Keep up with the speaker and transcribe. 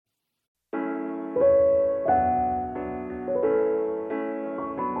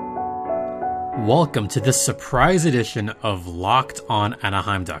Welcome to this surprise edition of Locked on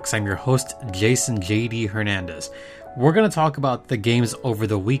Anaheim Ducks. I'm your host, Jason JD Hernandez. We're going to talk about the games over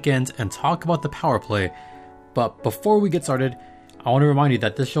the weekend and talk about the power play. But before we get started, I want to remind you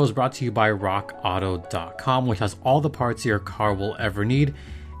that this show is brought to you by RockAuto.com, which has all the parts your car will ever need.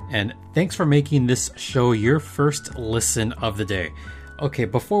 And thanks for making this show your first listen of the day. Okay,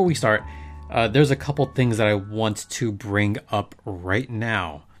 before we start, there's a couple things that I want to bring up right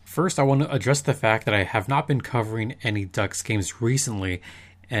now. First, I want to address the fact that I have not been covering any Ducks games recently,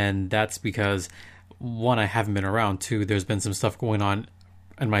 and that's because, one, I haven't been around, two, there's been some stuff going on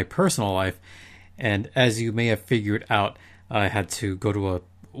in my personal life, and as you may have figured out, I had to go to a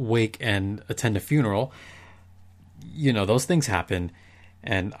wake and attend a funeral. You know, those things happen,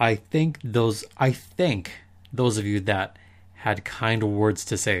 and I thank those of you that had kind words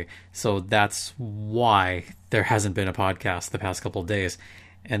to say, so that's why there hasn't been a podcast the past couple of days.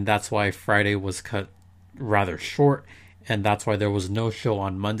 And that's why Friday was cut rather short, and that's why there was no show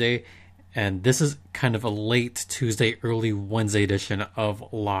on Monday. And this is kind of a late Tuesday, early Wednesday edition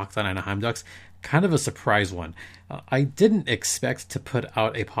of Locked on Anaheim Ducks. Kind of a surprise one. I didn't expect to put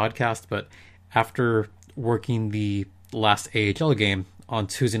out a podcast, but after working the last AHL game on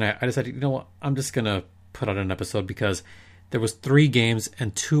Tuesday night, I decided, you know what, I'm just going to put out an episode because there was 3 games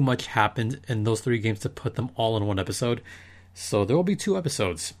and too much happened in those 3 games to put them all in one episode. So there will be 2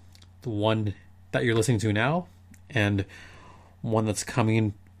 episodes, the one that you're listening to now and one that's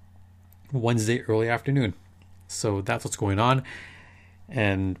coming Wednesday early afternoon. So that's what's going on.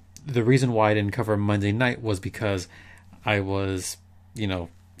 And the reason why I didn't cover Monday night was because I was,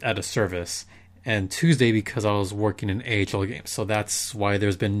 at a service, and Tuesday because I was working an AHL game. So that's why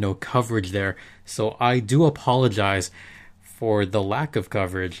there's been no coverage there. So I do apologize for the lack of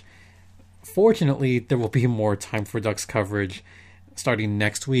coverage. Fortunately, there will be more time for Ducks coverage starting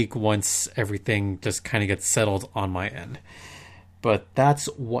next week once everything just kind of gets settled on my end. But that's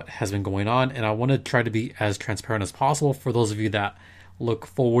what has been going on, and I want to try to be as transparent as possible for those of you that look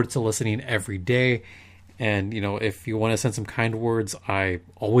forward to listening every day. And, if you want to send some kind words, I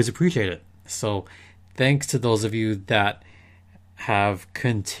always appreciate it. So thanks to those of you that have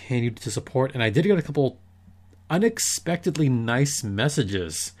continued to support. And I did get a couple unexpectedly nice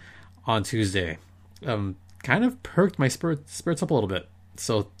messages on Tuesday. Kind of perked my spirits up a little bit.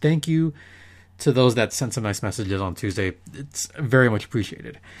 So thank you to those that sent some nice messages on Tuesday. It's very much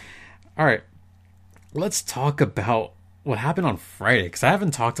appreciated. All right, let's talk about what happened on Friday, because I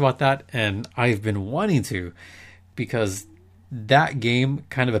haven't talked about that, and I've been wanting to, because that game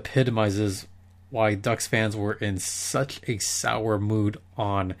kind of epitomizes why Ducks fans were in such a sour mood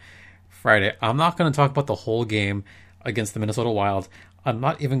on Friday. I'm not going to talk about the whole game against the Minnesota Wild. I'm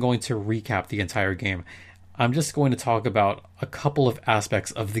not even going to recap the entire game. I'm just going to talk about a couple of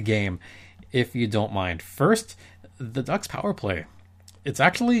aspects of the game, if you don't mind. First, the Ducks power play. It's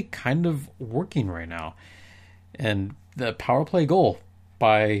actually kind of working right now. And the power play goal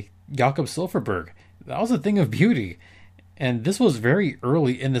by Jakob Silfverberg, that was a thing of beauty. And this was very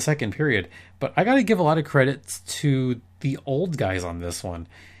early in the second period. But I got to give a lot of credit to the old guys on this one.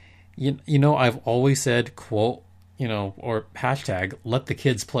 I've always said, quote, or hashtag, let the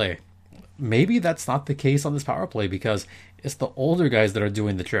kids play. Maybe that's not the case on this power play because it's the older guys that are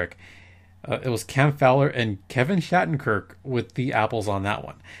doing the trick. It was Cam Fowler and Kevin Shattenkirk with the apples on that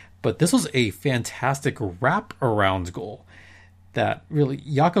one. But this was a fantastic wrap-around goal that really,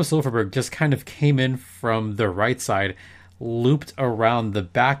 Jakob Silfverberg just kind of came in from the right side, looped around the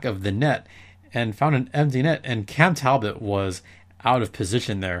back of the net, and found an empty net, and Cam Talbot was out of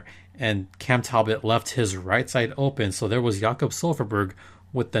position there. And Cam Talbot left his right side open, so there was Jakob Silfverberg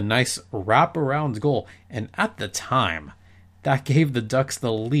with the nice wrap-around goal. And at the time, that gave the Ducks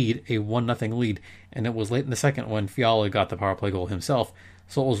the lead, a 1-0 lead. And it was late in the second when Fiala got the power play goal himself.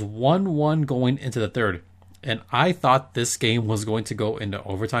 So it was 1-1 going into the third. And I thought this game was going to go into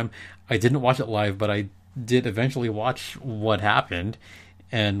overtime. I didn't watch it live, but I did eventually watch what happened.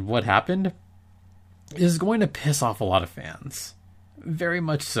 And what happened is going to piss off a lot of fans. Very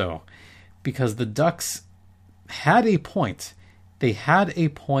much so, because the Ducks had a point. They had a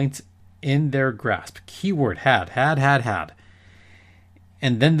point in their grasp. Keyword had.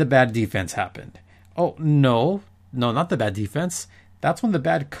 And then the bad defense happened. Oh, no, not the bad defense. That's when the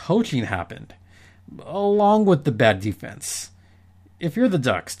bad coaching happened, along with the bad defense. If you're the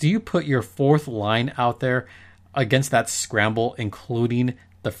Ducks, do you put your 4th line out there against that scramble, including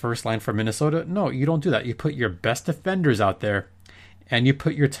the first line for Minnesota? No, you don't do that. You put your best defenders out there, and you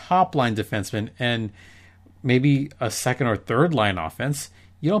put your top line defenseman and maybe a second or third line offense.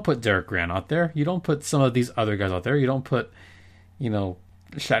 You don't put Derek Grant out there. You don't put some of these other guys out there. You don't put,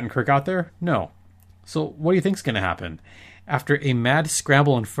 Shattenkirk out there? No. So what do you think's going to happen? After a mad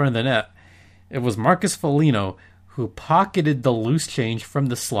scramble in front of the net, it was Marcus Foligno who pocketed the loose change from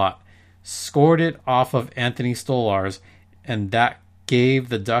the slot, scored it off of Anthony Stolarz, and that gave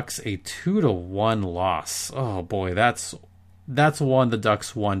the Ducks a 2-1 loss. Oh boy, that's one the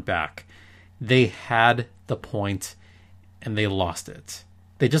Ducks won back. They had the point and they lost it.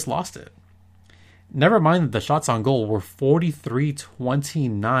 They just lost it. Never mind that the shots on goal were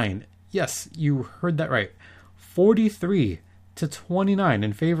 43-29. Yes, you heard that right. 43-29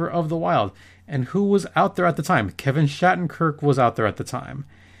 in favor of the Wild. And who was out there at the time? Kevin Shattenkirk was out there at the time.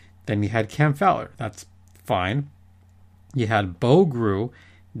 Then you had Cam Fowler. That's fine. You had Bo Grew,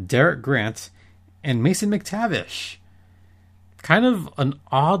 Derek Grant, and Mason McTavish. Kind of an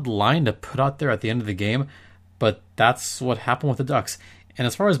odd line to put out there at the end of the game, but that's what happened with the Ducks. And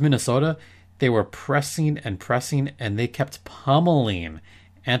as far as Minnesota, they were pressing, and they kept pummeling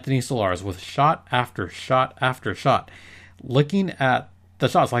Anthony Stolarz with shot after shot after shot. Looking at the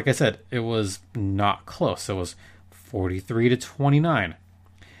shots, like I said, it was not close. It was 43-29.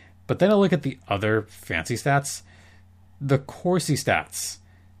 But then I look at the other fancy stats. The Corsi stats,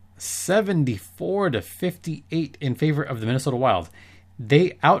 74-58 in favor of the Minnesota Wild.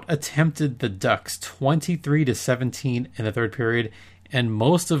 They out-attempted the Ducks 23-17 in the third period, and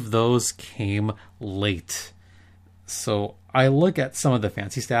most of those came late. So I look at some of the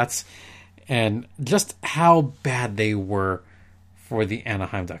fancy stats and just how bad they were for the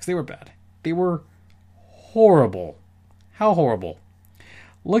Anaheim Ducks. They were bad. They were horrible. How horrible.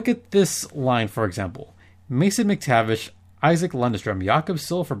 Look at this line, for example. Mason McTavish, Isaac Lundestrom, Jakob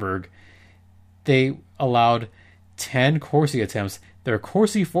Silfverberg, they allowed 10 Corsi attempts. Their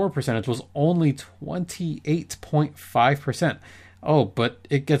Corsi for percentage was only 28.5%. Oh, but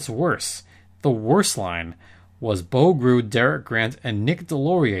it gets worse. The worst line was Bo Grew, Derek Grant, and Nick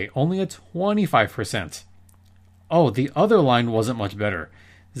Delorier, only at 25%. Oh, the other line wasn't much better.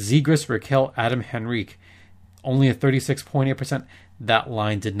 Zegras, Raquel, Adam Henrique, only at 36.8%. That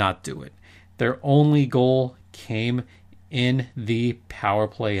line did not do it. Their only goal came in the power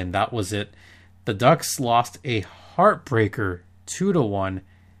play, and that was it. The Ducks lost a heartbreaker 2-1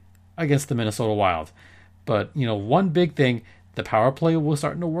 against the Minnesota Wild. But, one big thing, the power play was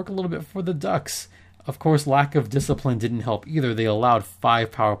starting to work a little bit for the Ducks. Of course, lack of discipline didn't help either. They allowed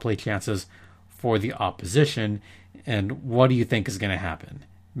 5 power play chances for the opposition. And what do you think is going to happen?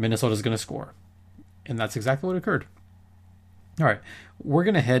 Minnesota's going to score. And that's exactly what occurred. All right, we're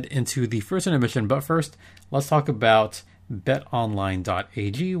going to head into the first intermission, but first, let's talk about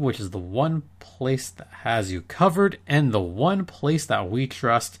betonline.ag, which is the one place that has you covered and the one place that we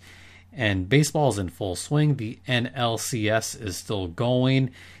trust. And baseball is in full swing. The NLCS is still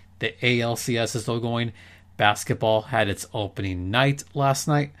going. The ALCS is still going. Basketball had its opening night last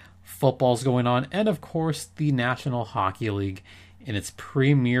night. Football's going on. And of course, the National Hockey League in its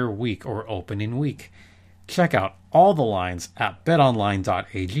premier week or opening week. Check out all the lines at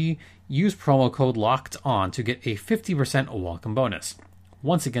betonline.ag. Use promo code LOCKEDON to get a 50% welcome bonus.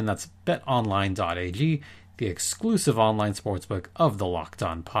 Once again, that's betonline.ag, the exclusive online sportsbook of the Locked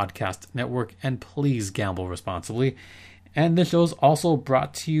On Podcast Network, and please gamble responsibly. And this show is also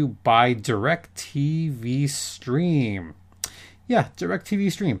brought to you by DirecTV Stream. Yeah, DirecTV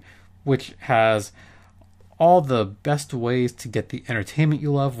Stream, which has all the best ways to get the entertainment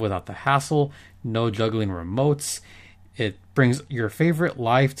you love without the hassle, no juggling remotes. It brings your favorite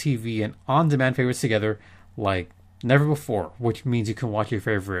live TV and on-demand favorites together like never before, which means you can watch your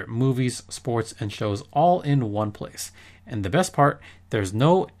favorite movies, sports, and shows all in one place. And the best part, there's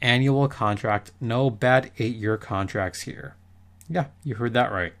no annual contract, no bad 8-year contracts here. Yeah, you heard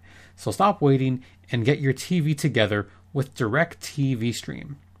that right. So stop waiting and get your TV together with DirecTV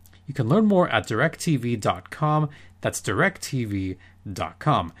Stream. You can learn more at directtv.com. That's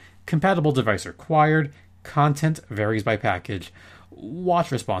directtv.com. Compatible device required. Content varies by package.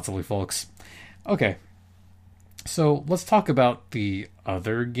 Watch responsibly, folks. Okay, so let's talk about the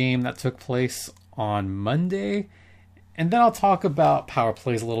other game that took place on Monday. And then I'll talk about power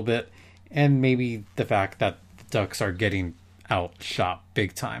plays a little bit. And maybe the fact that the Ducks are getting outshot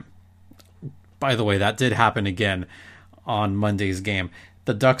big time. By the way, that did happen again on Monday's game.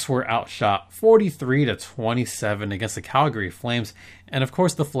 The Ducks were outshot 43-27 against the Calgary Flames. And of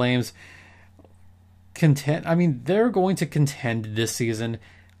course, the Flames they're going to contend this season.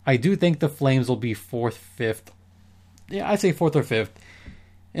 I do think the Flames will be 4th, 5th. Yeah, I'd say 4th or 5th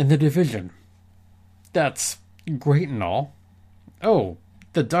in the division. That's great and all. Oh,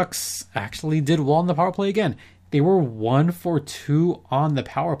 the Ducks actually did well on the power play again. They were 1 for 2 on the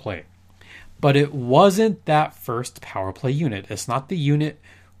power play. But it wasn't that first power play unit. It's not the unit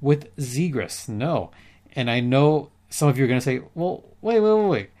with Zegras. No. And I know some of you are going to say, well,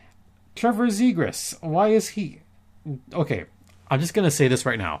 wait. Trevor Zegras, why is he... Okay, I'm just going to say this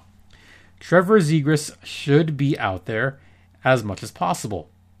right now. Trevor Zegras should be out there as much as possible.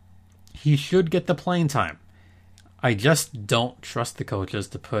 He should get the playing time. I just don't trust the coaches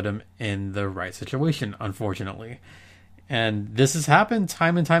to put him in the right situation, unfortunately. And this has happened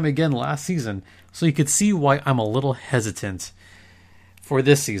time and time again last season, so you could see why I'm a little hesitant for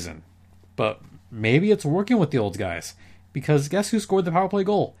this season. But maybe it's working with the old guys, because guess who scored the power play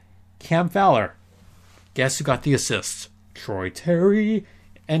goal? Cam Fowler. Guess who got the assist? Troy Terry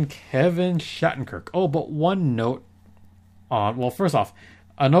and Kevin Shattenkirk. Oh, but one note on... Well, first off,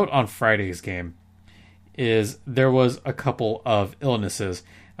 a note on Friday's game is there was a couple of illnesses.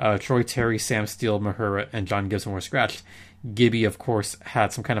 Troy Terry, Sam Steele, Mahura, and John Gibson were scratched. Gibby, of course,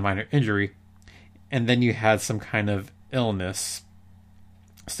 had some kind of minor injury. And then you had some kind of illness.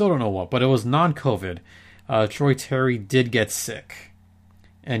 Still don't know what, but it was non-COVID. Troy Terry did get sick.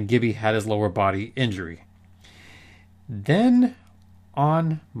 And Gibby had his lower body injury. Then,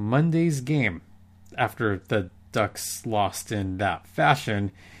 on Monday's game, after the Ducks lost in that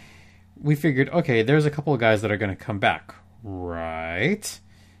fashion, we figured, okay, there's a couple of guys that are going to come back, right?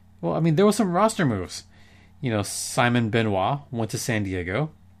 Well, I mean, there was some roster moves. You know, Simon Benoit went to San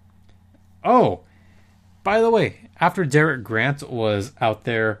Diego. Oh, by the way, after Derek Grant was out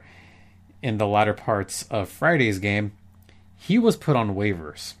there in the latter parts of Friday's game, he was put on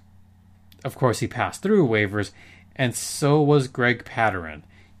waivers. Of course, he passed through waivers, and so was Greg Patterin.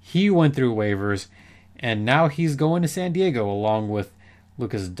 He went through waivers, and now he's going to San Diego along with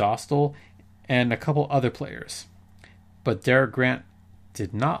Lucas Dostal and a couple other players. But Derek Grant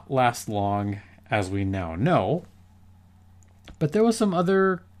did not last long, as we now know. But there was some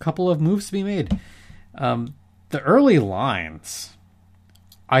other couple of moves to be made. The early lines,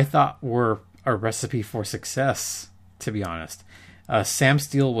 I thought, were a recipe for success, to be honest. Sam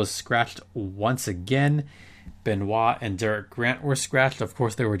Steele was scratched once again. Benoit and Derek Grant were scratched. Of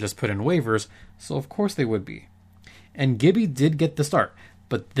course, they were just put in waivers, so of course they would be. And Gibby did get the start,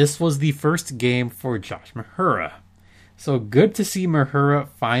 but this was the first game for Josh Mahura. So good to see Mahura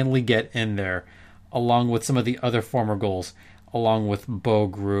finally get in there, along with some of the other former goals, along with Bo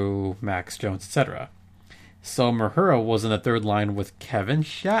Grew, Max Jones, etc. So Mahura was in the third line with Kevin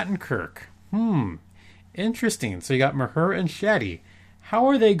Shattenkirk. Interesting. So you got Mahura and Shatty. How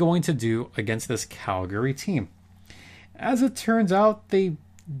are they going to do against this Calgary team? As it turns out, they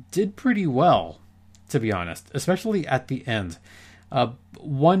did pretty well, to be honest, especially at the end.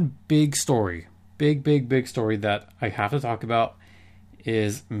 One big story, big story that I have to talk about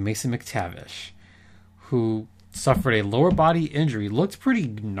is Mason McTavish, who suffered a lower body injury, looked pretty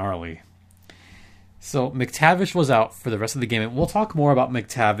gnarly. So McTavish was out for the rest of the game, and we'll talk more about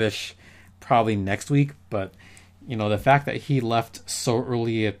McTavish probably next week, but you know, the fact that he left so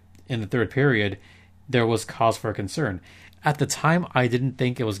early in the third period, there was cause for concern. At the time, I didn't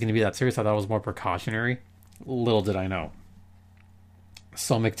think it was going to be that serious. I thought it was more precautionary. Little did I know.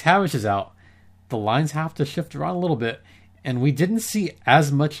 So McTavish is out. The lines have to shift around a little bit, and we didn't see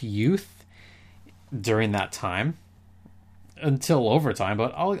as much youth during that time until overtime,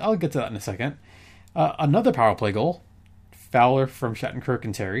 but I'll get to that in a second. Another power play goal, Fowler from Shattenkirk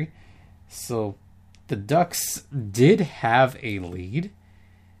and Terry. So the Ducks did have a lead.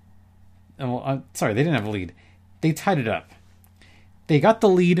 Well, I'm sorry, they didn't have a lead. They tied it up. They got the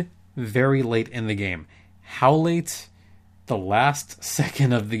lead very late in the game. How late? The last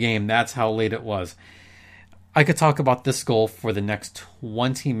second of the game. That's how late it was. I could talk about this goal for the next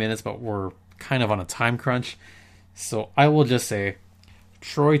 20 minutes, but we're kind of on a time crunch. So I will just say,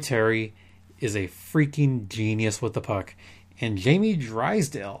 Troy Terry is a freaking genius with the puck. And Jamie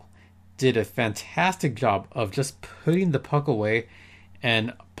Drysdale did a fantastic job of just putting the puck away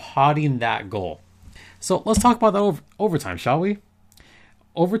and potting that goal. So let's talk about that overtime, shall we?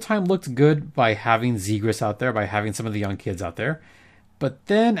 Overtime looked good by having Zegras out there, by having some of the young kids out there. But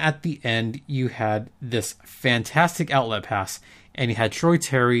then at the end, you had this fantastic outlet pass, and you had Troy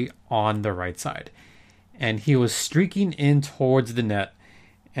Terry on the right side. And he was streaking in towards the net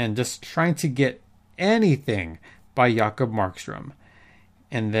and just trying to get anything by Jakob Markstrom.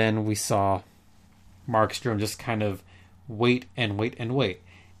 And then we saw Markstrom just kind of wait and wait and wait.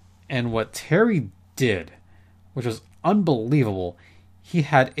 And what Terry did, which was unbelievable, he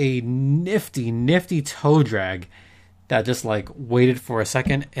had a nifty toe drag that just like waited for a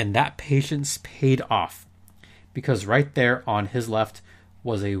second, and that patience paid off. Because right there on his left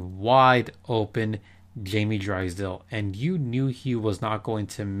was a wide open Jamie Drysdale, and you knew he was not going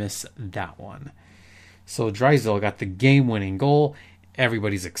to miss that one. So Drysdale got the game-winning goal.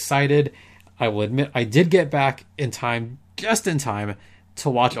 Everybody's excited. I will admit I did get back in time, just in time, to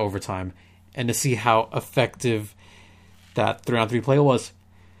watch overtime and to see how effective that 3-on-3 play was.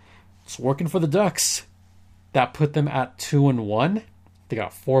 It's working for the Ducks. That put them at 2-1. They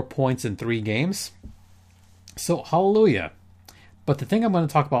got 4 points in 3 games. So hallelujah. But the thing I'm going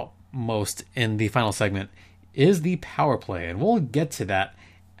to talk about most in the final segment is the power play, and we'll get to that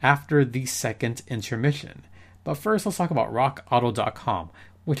after the second intermission. But first, let's talk about rockauto.com,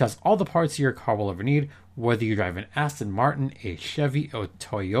 which has all the parts your car will ever need. Whether you drive an Aston Martin, a Chevy, or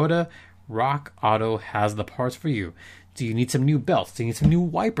Toyota, Rock Auto has the parts for you. Do you need some new belts? Do you need some new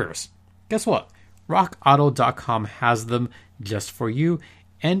wipers? Guess what? rockauto.com has them just for you,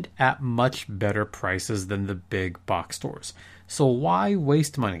 and at much better prices than the big box stores. So why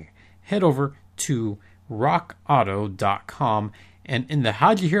waste money? Head over to rockauto.com, and in the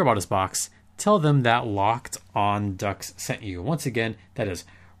 "How'd you hear about us" box, tell them that Locked On Ducks sent you. Once again, that is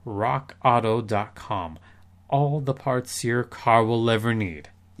rockauto.com. All the parts your car will ever need.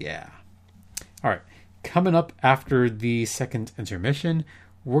 Yeah. All right. Coming up after the second intermission,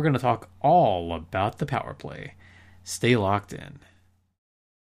 we're going to talk all about the power play. Stay locked in.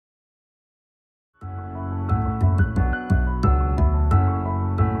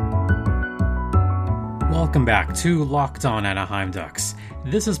 Welcome back to Locked On Anaheim Ducks.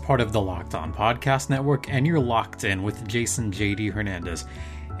 This is part of the Locked On Podcast Network, and you're locked in with Jason J.D. Hernandez.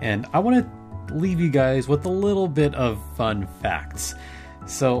 And I want to leave you guys with a little bit of fun facts.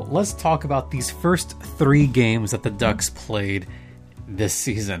 So let's talk about these first 3 games that the Ducks played this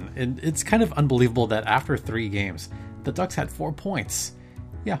season. And it's kind of unbelievable that after 3 games, the Ducks had 4 points.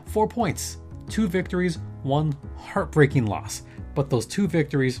 Yeah, 4 points. 2 victories, 1 heartbreaking loss. But those 2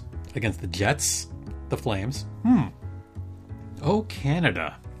 victories against the Jets, the Flames, oh,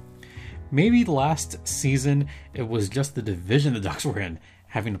 Canada. Maybe last season it was just the division the Ducks were in,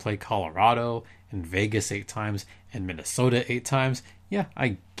 having to play Colorado and Vegas 8 times and Minnesota 8 times. Yeah,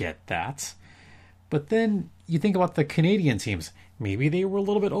 I get that. But then you think about the Canadian teams. Maybe they were a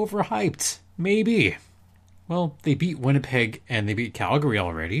little bit overhyped. Maybe. Well, they beat Winnipeg and they beat Calgary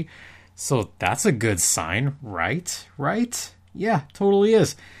already. So that's a good sign, right? Right? Yeah, totally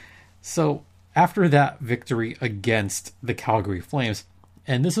is. So after that victory against the Calgary Flames,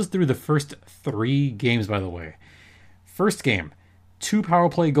 and this is through the first 3 games, by the way. First game, 2 power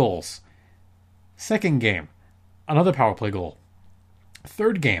play goals. Second game, another power play goal.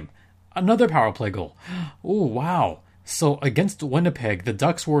 Third game, another power play goal. Oh, wow. So against Winnipeg, the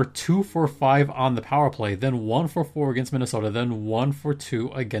Ducks were 2 for 5 on the power play, then 1 for 4 against Minnesota, then 1 for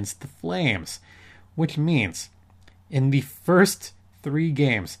 2 against the Flames. Which means, in the first 3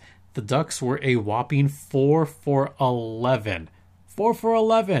 games, the Ducks were a whopping 4 for 11. 4 for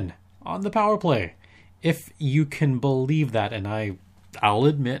 11 on the power play. If you can believe that, and I'll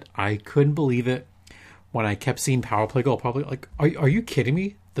admit I couldn't believe it when I kept seeing power play goal. Probably like, are you kidding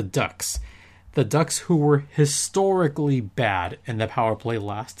me? The Ducks, who were historically bad in the power play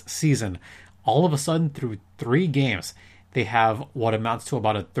last season, all of a sudden through 3 games, they have what amounts to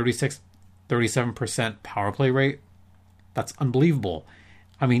about a 37% power play rate. That's unbelievable.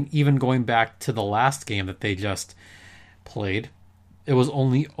 I mean, even going back to the last game that they just played, it was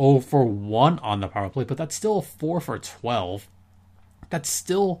only 0 for 1 on the power play, but that's still 4 for 12. That's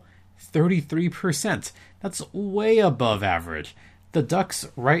still 33%. That's way above average. The Ducks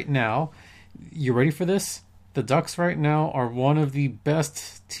right now, you ready for this? The Ducks right now are one of the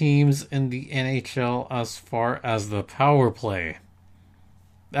best teams in the NHL as far as the power play.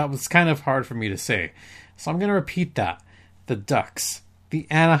 That was kind of hard for me to say. So I'm going to repeat that. The Ducks, the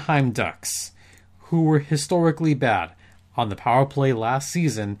Anaheim Ducks, who were historically bad on the power play last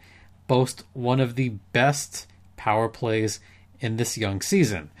season, boast one of the best power plays in this young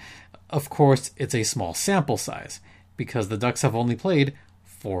season. Of course, it's a small sample size because the Ducks have only played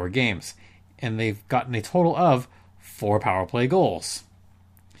 4 games and they've gotten a total of 4 power play goals.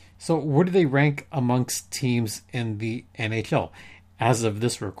 So where do they rank amongst teams in the NHL? As of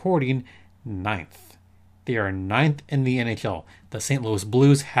this recording, 9th. They are 9th in the NHL. The St. Louis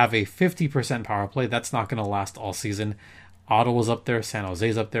Blues have a 50% power play. That's not going to last all season. Ottawa's up there. San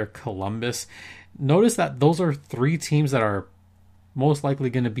Jose's up there. Columbus. Notice that those are 3 teams that are most likely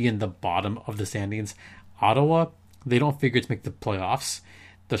going to be in the bottom of the standings. Ottawa, they don't figure to make the playoffs.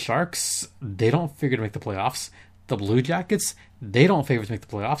 The Sharks, they don't figure to make the playoffs. The Blue Jackets, they don't favor to make the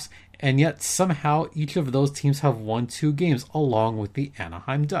playoffs. And yet somehow each of those teams have won 2 games along with the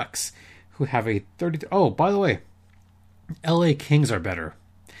Anaheim Ducks, who have a 30. Oh, by the way, LA Kings are better.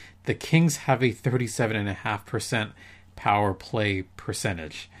 The Kings have a 37.5% power play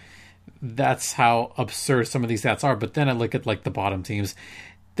percentage. That's how absurd some of these stats are. But then I look at like the bottom teams.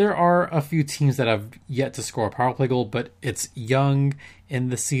 There are a few teams that have yet to score a power play goal, but it's young in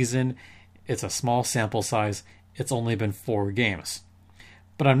the season. It's a small sample size. It's only been 4 games.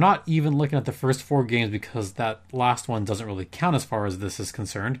 But I'm not even looking at the first 4 games because that last one doesn't really count as far as this is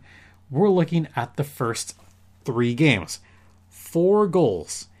concerned. We're looking at the first 3 games. 4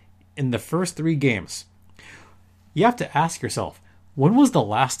 goals in the first 3 games. You have to ask yourself, when was the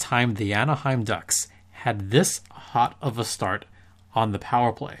last time the Anaheim Ducks had this hot of a start on the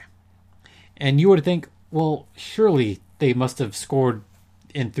power play? And you would think, well, surely they must have scored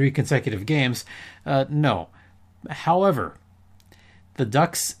in 3 consecutive games. No. However, the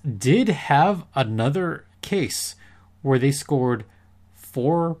Ducks did have another case where they scored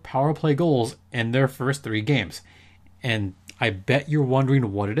 4 power play goals in their first 3 games. And I bet you're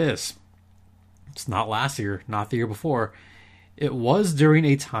wondering what it is. It's not last year, not the year before. It was during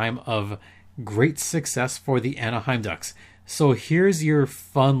a time of great success for the Anaheim Ducks. So here's your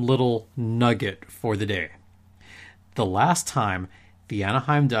fun little nugget for the day. The last time the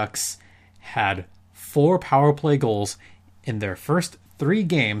Anaheim Ducks had 4 power play goals in their first 3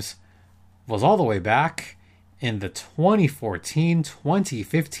 games was all the way back in the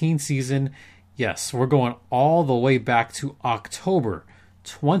 2014-2015 season. Yes, we're going all the way back to October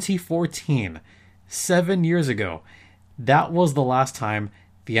 2014, 7 years ago. That was the last time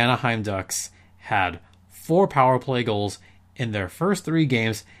the Anaheim Ducks had 4 power play goals in their first 3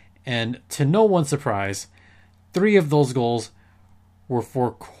 games, and to no one's surprise, 3 of those goals were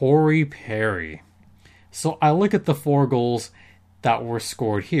for Corey Perry. So I look at the 4 goals that were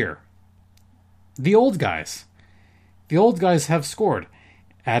scored here. The old guys. The old guys have scored.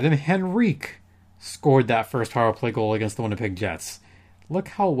 Adam Henrique scored that first power play goal against the Winnipeg Jets. Look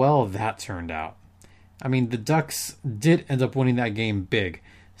how well that turned out. I mean, the Ducks did end up winning that game big.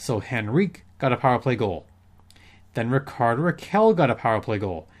 So Henrique got a power play goal. Then Rickard Rakell got a power play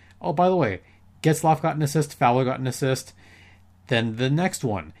goal. Oh, by the way, Getzlaf got an assist, Fowler got an assist. Then the next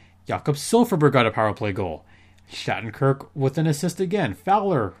one, Jakob Silfverberg got a power play goal. Shattenkirk with an assist again.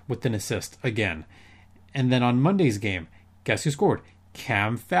 Fowler with an assist again. And then on Monday's game, guess who scored?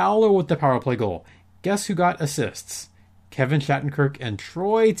 Cam Fowler with the power play goal. Guess who got assists? Kevin Shattenkirk and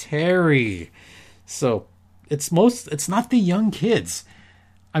Troy Terry. So it's not the young kids.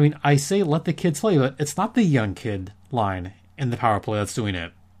 I mean, I say let the kids play, but it's not the young kid line in the power play that's doing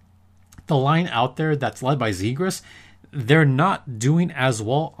it. The line out there that's led by Zegras, they're not doing as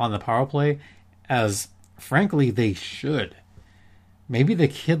well on the power play as, frankly, they should. Maybe the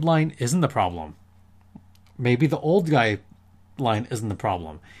kid line isn't the problem. Maybe the old guy line isn't the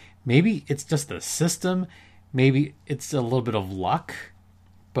problem. Maybe it's just the system. Maybe it's a little bit of luck.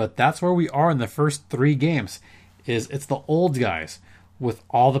 But that's where we are in the first 3 games. It's the old guys with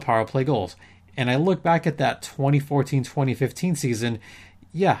all the power play goals. And I look back at that 2014-2015 season.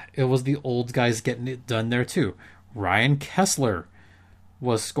 Yeah, it was the old guys getting it done there too. Ryan Kesler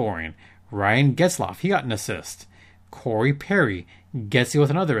was scoring. Ryan Getzlaf, he got an assist. Corey Perry gets you with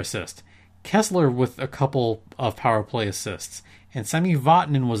another assist. Kessler with a couple of power play assists. And Sami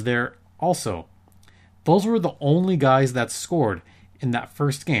Vatanen was there also. Those were the only guys that scored in that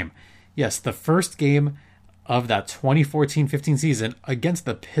first game. Yes, the first game of that 2014-15 season against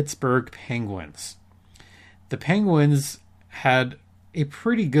the Pittsburgh Penguins. The Penguins had a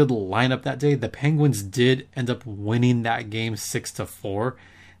pretty good lineup that day. The Penguins did end up winning that game 6-4.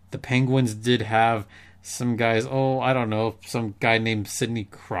 The Penguins did have some guys, some guy named Sidney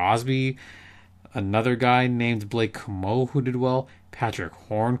Crosby, another guy named Blake Comeau who did well, Patrick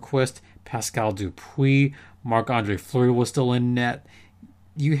Hornquist, Pascal Dupuis, Marc-Andre Fleury was still in net.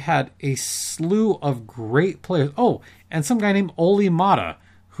 You had a slew of great players. Oh, and some guy named Oli Mata,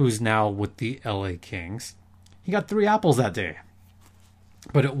 who's now with the LA Kings. He got 3 apples that day.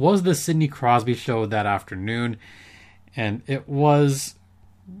 But it was the Sidney Crosby show that afternoon, and it was...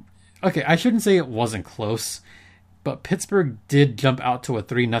 Okay, I shouldn't say it wasn't close, but Pittsburgh did jump out to a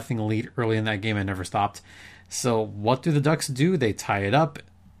 3-0 lead early in that game and never stopped. So what do the Ducks do? They tie it up.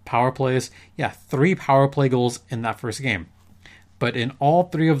 Power plays. Yeah, 3 power play goals in that first game. But in all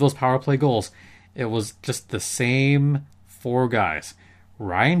 3 of those power play goals, it was just the same 4 guys.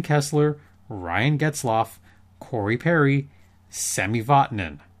 Ryan Kesler, Ryan Getzlaf, Corey Perry, Sami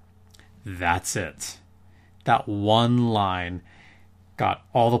Vatanen. That's it. That one line got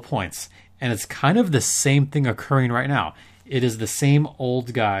all the points. And it's kind of the same thing occurring right now. It is the same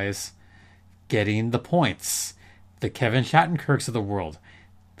old guys getting the points. The Kevin Shattenkirks of the world.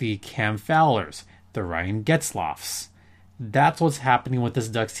 The Cam Fowlers. The Ryan Getzlafs. That's what's happening with this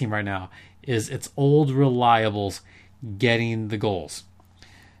Ducks team right now, is its old reliables getting the goals.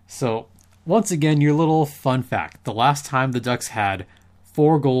 So, once again, your little fun fact. The last time the Ducks had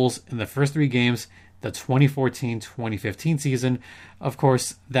 4 goals in the first 3 games, the 2014-2015 season. Of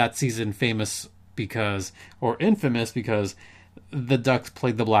course, that season infamous because the Ducks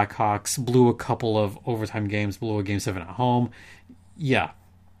played the Blackhawks, blew a couple of overtime games, blew a Game 7 at home. Yeah,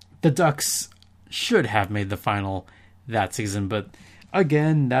 the Ducks should have made the final that season, but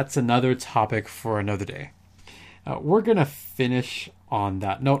again, that's another topic for another day. We're going to finish on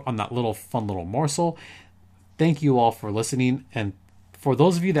that note, on that little fun little morsel. Thank you all for listening, and for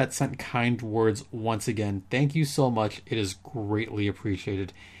those of you that sent kind words once again, thank you so much. It is greatly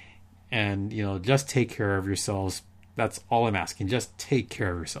appreciated. And, just take care of yourselves. That's all I'm asking. Just take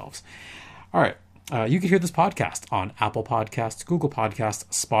care of yourselves. All right. You can hear this podcast on Apple Podcasts, Google Podcasts,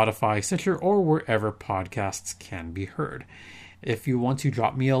 Spotify, Stitcher, or wherever podcasts can be heard. If you want to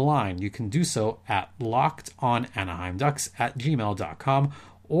drop me a line, you can do so at lockedonanaheimducks@gmail.com,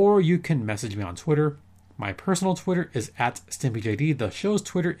 or you can message me on Twitter. My personal Twitter is at StimpyJD. The show's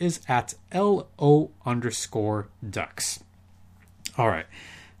Twitter is at LO_Ducks. All right.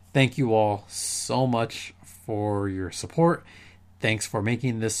 Thank you all so much for your support. Thanks for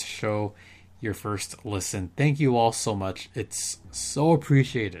making this show your first listen. Thank you all so much. It's so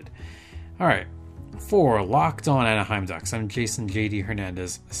appreciated. All right. For Locked On Anaheim Ducks, I'm Jason JD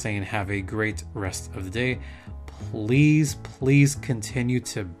Hernandez saying have a great rest of the day. Please continue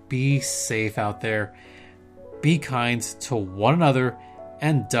to be safe out there. Be kind to one another,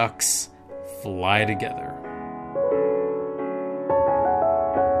 and Ducks fly together.